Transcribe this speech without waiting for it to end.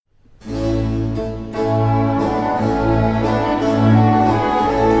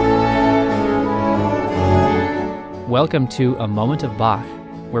Welcome to A Moment of Bach,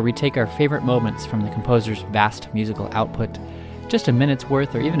 where we take our favorite moments from the composer's vast musical output, just a minute's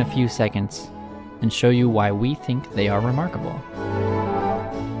worth or even a few seconds, and show you why we think they are remarkable.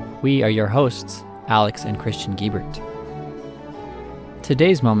 We are your hosts, Alex and Christian Giebert.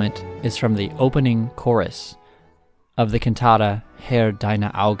 Today's moment is from the opening chorus of the cantata Herr, deine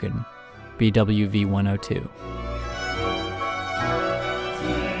Augen, BWV 102.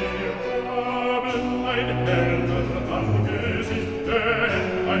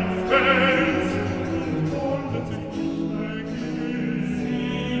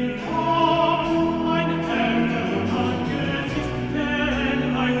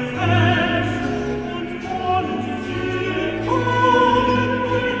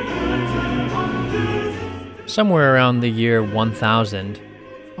 Somewhere around the year 1000,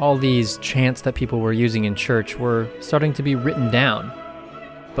 all these chants that people were using in church were starting to be written down.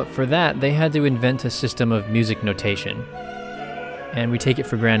 But for that, they had to invent a system of music notation. And we take it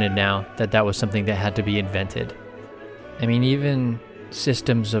for granted now that that was something that had to be invented. I mean, even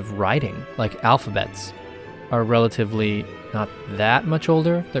systems of writing, like alphabets, are relatively not that much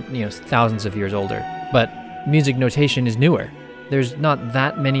older. They're, thousands of years older. But music notation is newer. There's not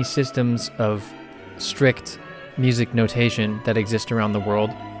that many systems of strict music notation that exist around the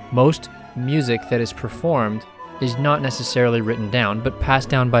world. Most music that is performed is not necessarily written down, but passed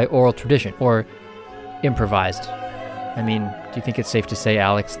down by oral tradition or improvised. I mean, do you think it's safe to say,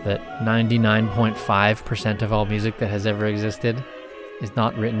 Alex, that 99.5% of all music that has ever existed is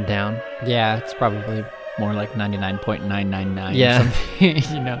not written down? Yeah, it's probably more like 99.999.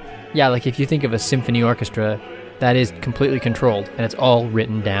 Yeah. Yeah, like if you think of a symphony orchestra, that is completely controlled and it's all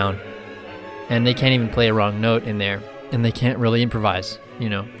written down. And they can't even play a wrong note in there. And they can't really improvise,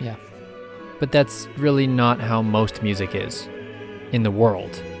 Yeah. But that's really not how most music is in the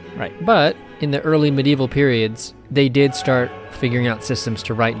world. Right. But in the early medieval periods, they did start figuring out systems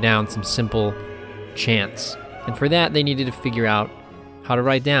to write down some simple chants. And for that, they needed to figure out how to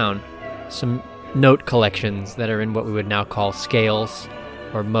write down some note collections that are in what we would now call scales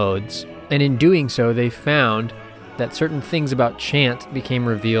or modes. And in doing so, they found that certain things about chant became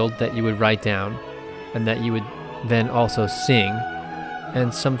revealed that you would write down and that you would then also sing,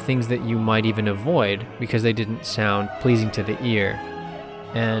 and some things that you might even avoid because they didn't sound pleasing to the ear.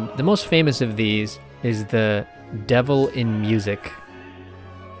 And the most famous of these is the devil in music,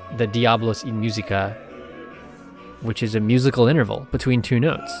 the Diabolus in Musica, which is a musical interval between two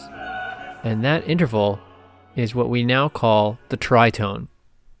notes. And that interval is what we now call the tritone.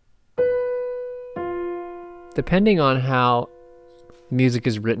 Depending on how music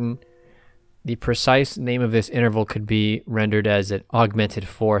is written, the precise name of this interval could be rendered as an augmented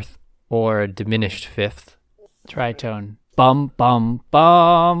fourth or a diminished fifth. Tritone. Bum, bum,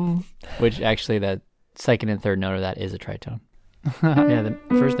 bum. Which actually the second and third note of that is a tritone. Yeah, the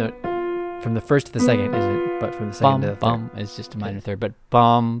first note, from the first to the second isn't, but from the second to the third. Bum, bum is just a minor third, but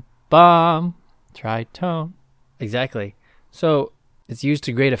bum, bum, tritone. Exactly. So it's used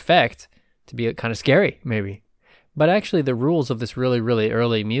to great effect to be kind of scary, maybe. But actually the rules of this really, really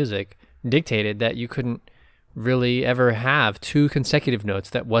early music dictated that you couldn't really ever have two consecutive notes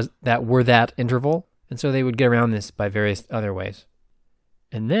that were that interval. And so they would get around this by various other ways.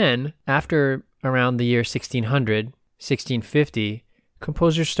 And then, after around the year 1600, 1650,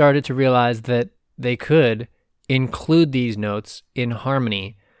 composers started to realize that they could include these notes in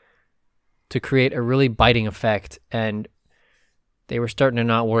harmony to create a really biting effect, and they were starting to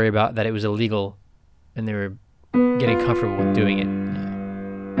not worry about that it was illegal, and they were getting comfortable with doing it.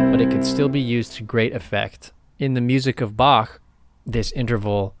 But it could still be used to great effect. In the music of Bach, this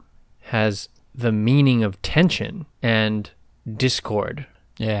interval has the meaning of tension and discord.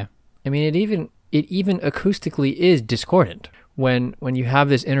 Yeah. I mean, it even acoustically is discordant. When you have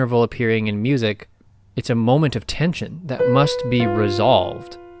this interval appearing in music, it's a moment of tension that must be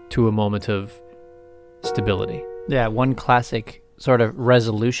resolved to a moment of stability. Yeah, one classic sort of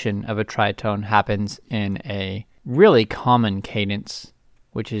resolution of a tritone happens in a really common cadence,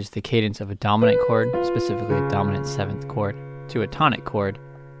 which is the cadence of a dominant chord, specifically a dominant seventh chord, to a tonic chord.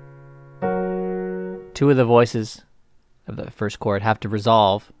 Two of the voices of the first chord have to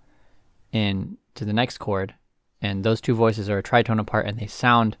resolve into the next chord, and those two voices are a tritone apart, and they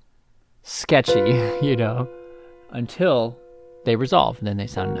sound sketchy, until they resolve, and then they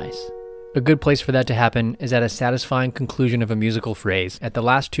sound nice. A good place for that to happen is at a satisfying conclusion of a musical phrase, at the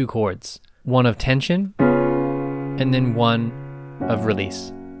last two chords, one of tension, and then one of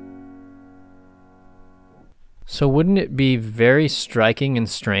release. So wouldn't it be very striking and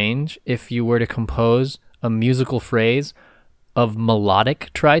strange if you were to compose a musical phrase of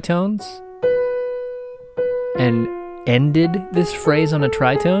melodic tritones? And ended this phrase on a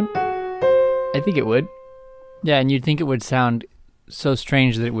tritone? I think it would. Yeah, and you'd think it would sound so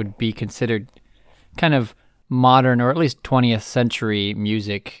strange that it would be considered kind of modern, or at least 20th century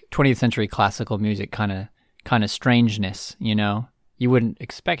music, 20th century classical music kind of strangeness, you know? You wouldn't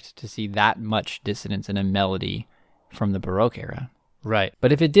expect to see that much dissonance in a melody from the Baroque era. Right.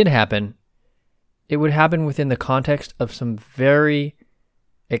 But if it did happen, it would happen within the context of some very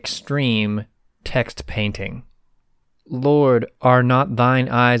extreme text painting. Lord, are not thine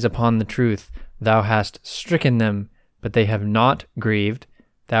eyes upon the truth? Thou hast stricken them, but they have not grieved.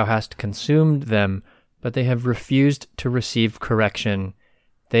 Thou hast consumed them, but they have refused to receive correction.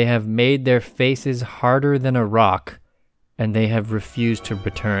 They have made their faces harder than a rock, and they have refused to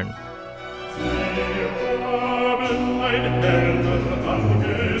return.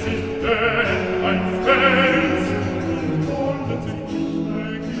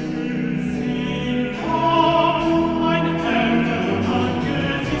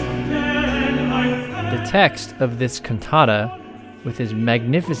 The text of this cantata, with his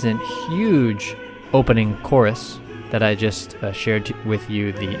magnificent, huge opening chorus that I just shared with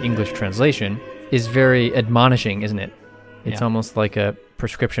you, the English translation, is very admonishing, isn't it? It's almost like a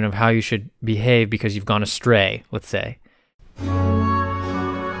prescription of how you should behave because you've gone astray, let's say.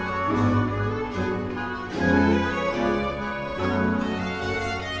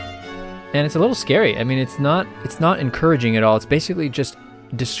 And it's a little scary. I mean, it's not encouraging at all. It's basically just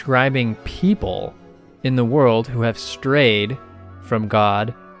describing people in the world who have strayed from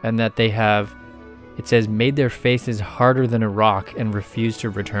God, and that they have, it says, made their faces harder than a rock and refused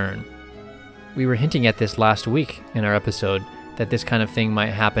to return. We were hinting at this last week in our episode, that this kind of thing might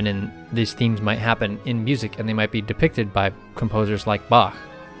happen, and these themes might happen in music, and they might be depicted by composers like Bach.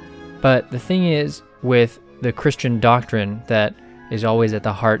 But the thing is, with the Christian doctrine that is always at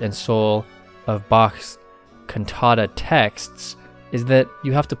the heart and soul of Bach's cantata texts, is that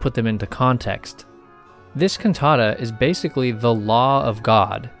you have to put them into context. This cantata is basically the law of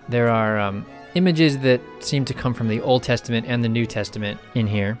God. There are images that seem to come from the Old Testament and the New Testament in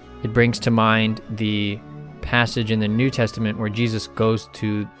here. It brings to mind the passage in the New Testament where Jesus goes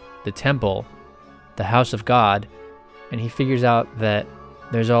to the temple, the house of God, and he figures out that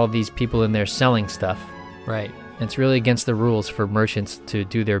there's all these people in there selling stuff. Right. And it's really against the rules for merchants to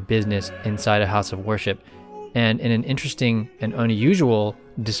do their business inside a house of worship. And in an interesting and unusual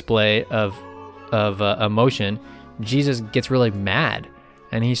display of emotion, Jesus gets really mad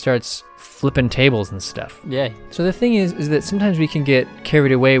and he starts flipping tables and stuff. Yeah. So the thing is that sometimes we can get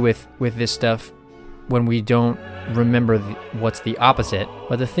carried away with this stuff when we don't remember what's the opposite.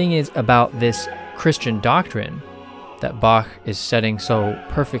 But the thing is about this Christian doctrine that Bach is setting so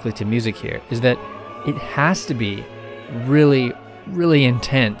perfectly to music here is that it has to be really, really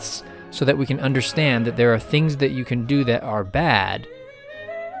intense so that we can understand that there are things that you can do that are bad,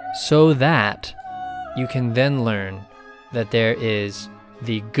 so that you can then learn that there is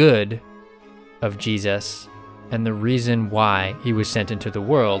the good of Jesus and the reason why he was sent into the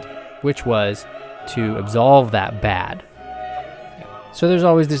world, which was to absolve that bad. So there's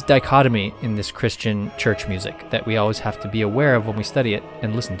always this dichotomy in this Christian church music that we always have to be aware of when we study it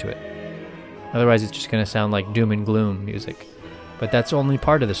and listen to it. Otherwise, it's just going to sound like doom and gloom music. But that's only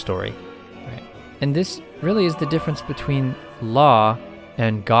part of the story. Right? And this really is the difference between law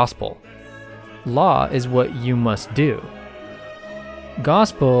and gospel. Law is what you must do.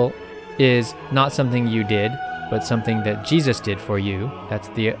 Gospel is not something you did, but something that Jesus did for you. That's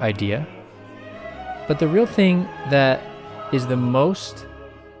the idea. But the real thing that is the most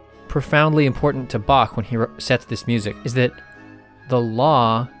profoundly important to Bach when he sets this music is that the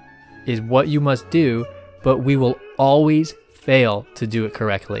law is what you must do, but we will always fail to do it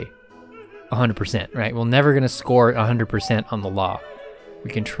correctly. 100%, right? We're never going to score 100% on the law. We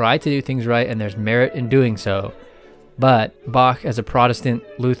can try to do things right, and there's merit in doing so. But Bach, as a Protestant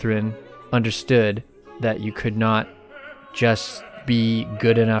Lutheran, understood that you could not just be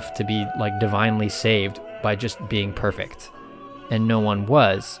good enough to be like divinely saved by just being perfect. And no one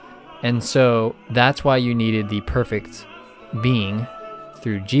was. And so that's why you needed the perfect being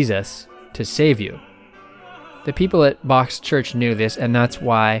through Jesus to save you. The people at Bach's church knew this, and that's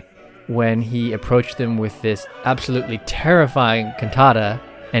why when he approached them with this absolutely terrifying cantata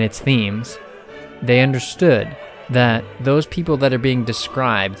and its themes, they understood that those people that are being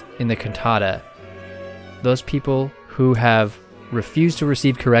described in the cantata, those people who have refused to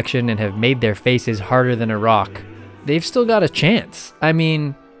receive correction and have made their faces harder than a rock, they've still got a chance. I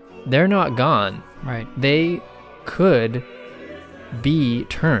mean, they're not gone. Right. They could be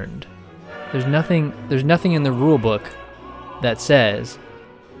turned. There's nothing in the rule book that says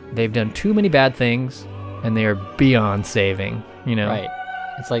they've done too many bad things and they are beyond saving, you know? Right.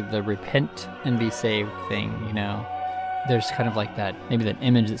 It's like the repent and be saved thing, you know? There's kind of like that, maybe that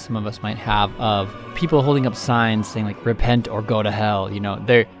image that some of us might have of people holding up signs saying like, repent or go to hell, you know?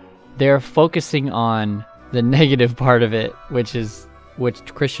 They're focusing on the negative part of it, which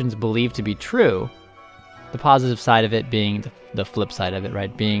Christians believe to be true. The positive side of it being the flip side of it,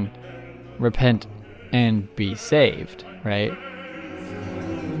 right? Being repent and be saved, right?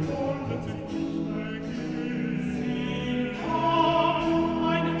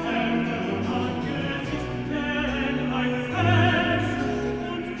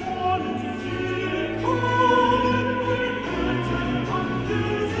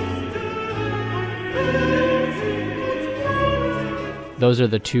 Those are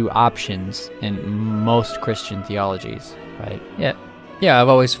the two options in most Christian theologies, right? Yeah, I've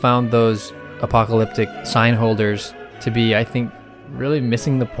always found those apocalyptic sign holders to be, I think, really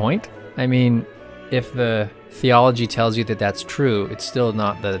missing the point. I mean, if the theology tells you that that's true, it's still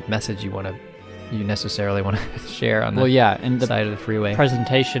not the message you necessarily want to share on the and side of the freeway.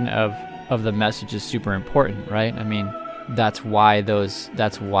 Presentation of the message is super important, right? I mean, that's why those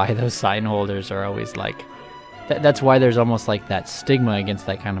sign holders are always like, that's why there's almost like that stigma against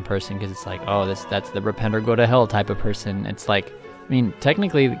that kind of person, because it's like, oh, that's the repent or go to hell type of person. It's like, I mean,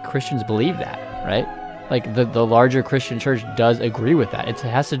 technically Christians believe that, right? Like the larger Christian church does agree with that. It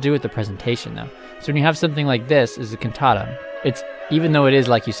has to do with the presentation though. So when you have something like this is a cantata, it's, even though it is,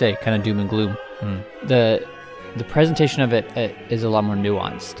 like you say, kind of doom and gloom, the presentation of it is a lot more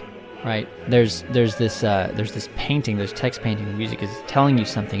nuanced, right? There's this painting, there's text painting, the music is telling you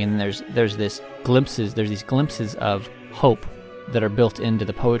something, and there's these glimpses of hope that are built into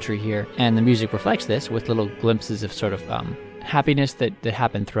the poetry here, and the music reflects this with little glimpses of sort of happiness that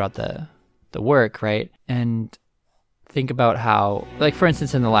happen throughout the work, right? And think about how, like for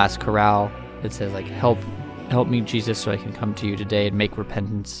instance, in the last chorale, it says like, help me, Jesus, so I can come to you today and make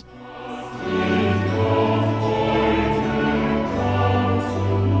repentance.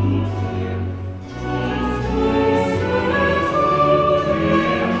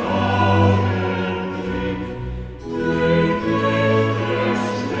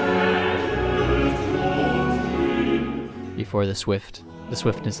 Before the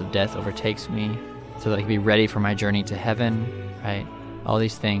swiftness of death overtakes me, so that I can be ready for my journey to heaven, right? All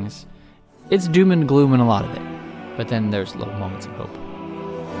these things. It's doom and gloom in a lot of it, but then there's little moments of hope.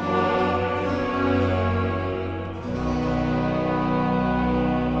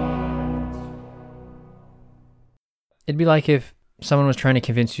 It'd be like if someone was trying to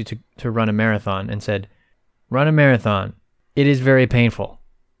convince you to run a marathon and said, run a marathon. It is very painful.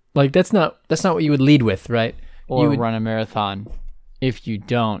 Like that's not what you would lead with, right? Or run a marathon. If you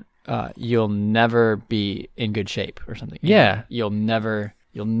don't, you'll never be in good shape or something. Yeah. You'll never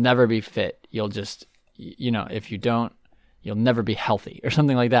be fit. You'll just, if you don't, you'll never be healthy or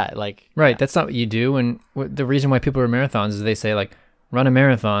something like that. Like, right. Yeah. That's not what you do. And the reason why people run marathons is they say like, run a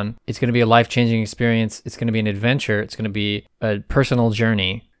marathon. It's going to be a life-changing experience. It's going to be an adventure. It's going to be a personal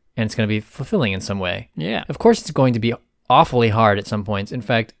journey, and it's going to be fulfilling in some way. Yeah. Of course, it's going to be awfully hard at some points. In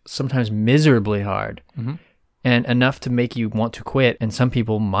fact, sometimes miserably hard. Mm-hmm. And enough to make you want to quit, and some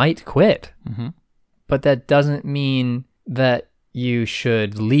people might quit. Mm-hmm. But that doesn't mean that you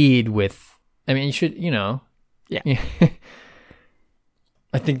should lead with, I mean, you should, Yeah.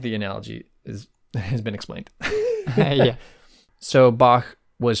 I think the analogy has been explained. Yeah. So Bach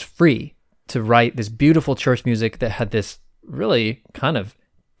was free to write this beautiful church music that had this really kind of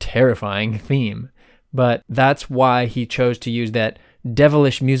terrifying theme. But that's why he chose to use that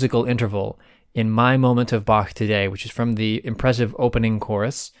devilish musical interval in My Moment of Bach Today, which is from the impressive opening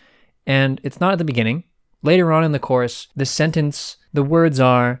chorus. And it's not at the beginning. Later on in the chorus, the words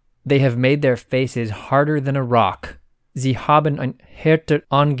are, they have made their faces harder than a rock. Sie haben ein härter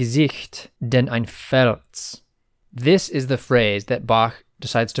Angesicht denn ein Fels. This is the phrase that Bach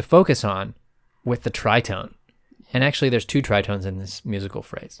decides to focus on with the tritone. And actually, there's two tritones in this musical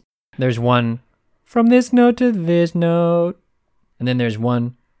phrase. There's one from this note to this note, and then there's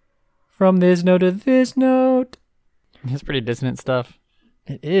one from this note to this note. It's pretty dissonant stuff.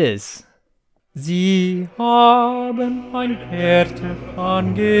 It is. Sie haben ein härter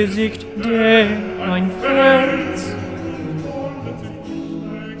Angesicht denn ein Fels.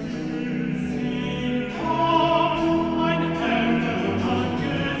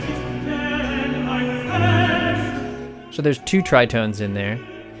 So there's two tritones in there.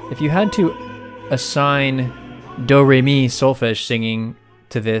 If you had to assign do, re, mi, solfege singing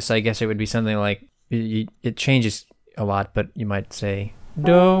to this, I guess it would be something like, it changes a lot, but you might say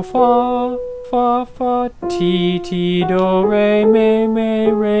do, fa, fa, fa, ti, ti, do, re, mi,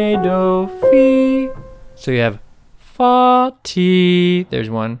 re, do, fi, So you have fa, ti,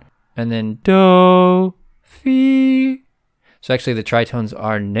 there's one, and then do, fi. So actually the tritones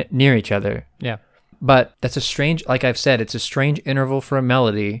are near each other. Yeah. But that's a strange, like I've said, it's a strange interval for a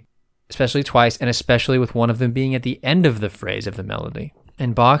melody, especially twice, and especially with one of them being at the end of the phrase of the melody.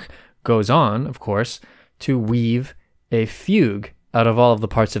 And Bach goes on, of course, to weave a fugue out of all of the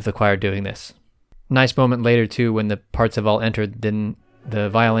parts of the choir doing this. Nice moment later, too, when the parts have all entered, then the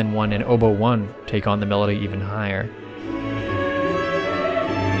violin 1 and oboe 1 take on the melody even higher.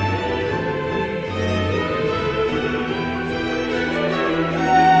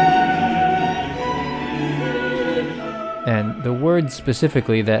 And the words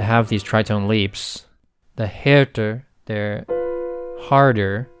specifically that have these tritone leaps, the härter, they're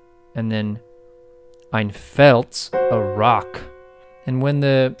harder, and then ein Fels, a rock. And when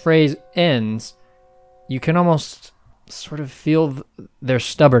the phrase ends, you can almost sort of feel their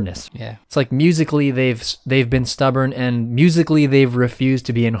stubbornness. Yeah. It's like musically they've been stubborn, and musically they've refused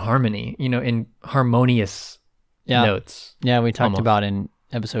to be in harmony, in harmonious notes. Yeah, we talked almost about in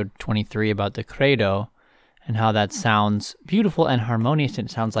episode 23 about the credo and how that sounds beautiful and harmonious. It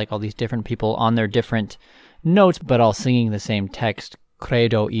sounds like all these different people on their different notes, but all singing the same text,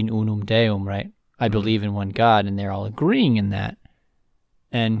 credo in unum Deum, right? I believe in one God, and they're all agreeing in that.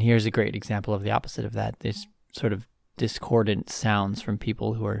 And here's a great example of the opposite of that, this sort of discordant sounds from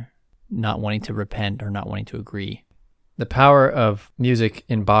people who are not wanting to repent or not wanting to agree. The power of music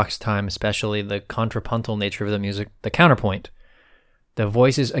in Bach's time, especially the contrapuntal nature of the music, the counterpoint, the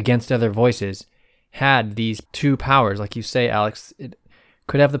voices against other voices, had these two powers. Like you say, Alex, it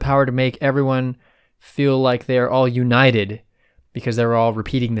could have the power to make everyone feel like they're all united because they're all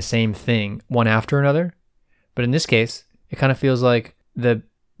repeating the same thing one after another. But in this case, it kind of feels like the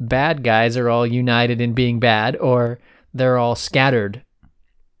bad guys are all united in being bad, or they're all scattered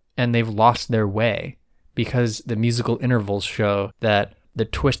and they've lost their way, because the musical intervals show that the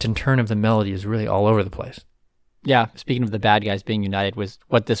twist and turn of the melody is really all over the place. Yeah, speaking of the bad guys being united, was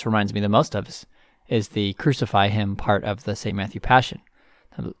what this reminds me the most of is the Crucify Him part of the St. Matthew Passion,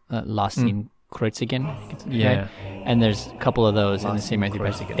 Lass ihn kreuzigen, I think it's Yeah. right? And there's a couple of those in the St. Matthew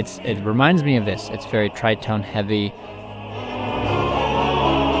Passion. It reminds me of this. It's very tritone heavy.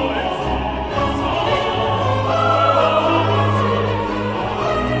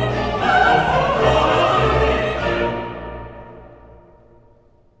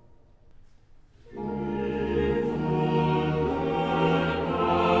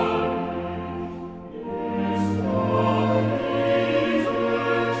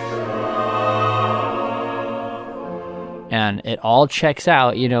 And it all checks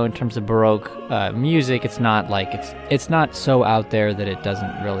out, in terms of Baroque music. It's not like it's not so out there that it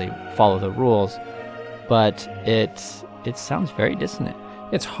doesn't really follow the rules, but it sounds very dissonant.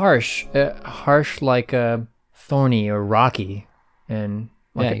 It's harsh like thorny or rocky, and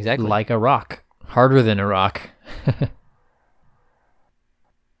exactly like a rock, harder than a rock.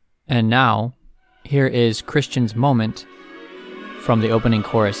 And now, here is Christian's moment from the opening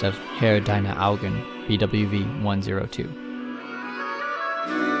chorus of Herr, deine Augen, BWV 102.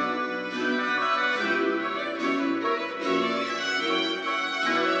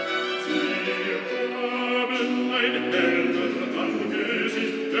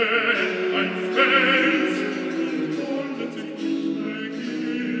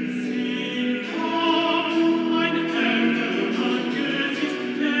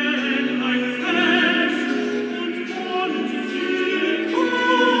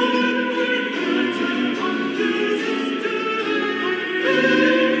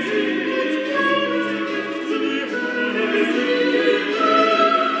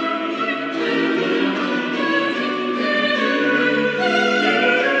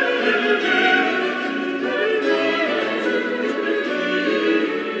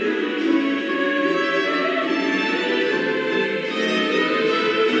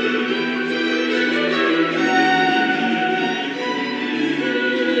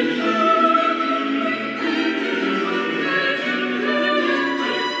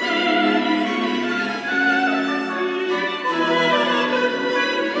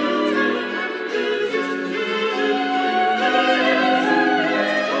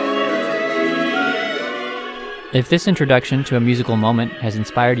 If this introduction to a musical moment has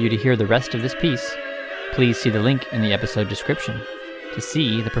inspired you to hear the rest of this piece, please see the link in the episode description to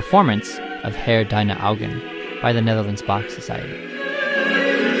see the performance of Herr, deine Augen by the Netherlands Bach Society.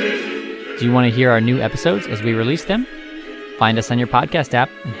 Do you want to hear our new episodes as we release them? Find us on your podcast app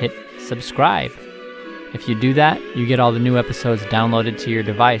and hit subscribe. If you do that, you get all the new episodes downloaded to your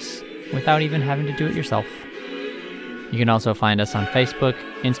device without even having to do it yourself. You can also find us on Facebook,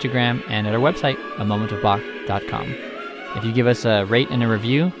 Instagram, and at our website, amomentofbach.com. If you give us a rate and a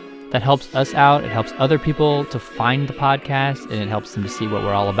review, that helps us out. It helps other people to find the podcast, and it helps them to see what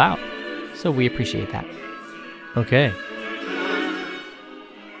we're all about. So we appreciate that. Okay.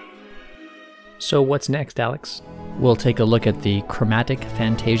 So what's next, Alex? We'll take a look at the Chromatic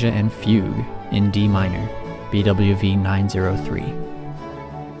Fantasia and Fugue in D minor, BWV 903.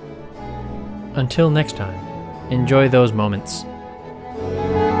 Until next time, enjoy those moments.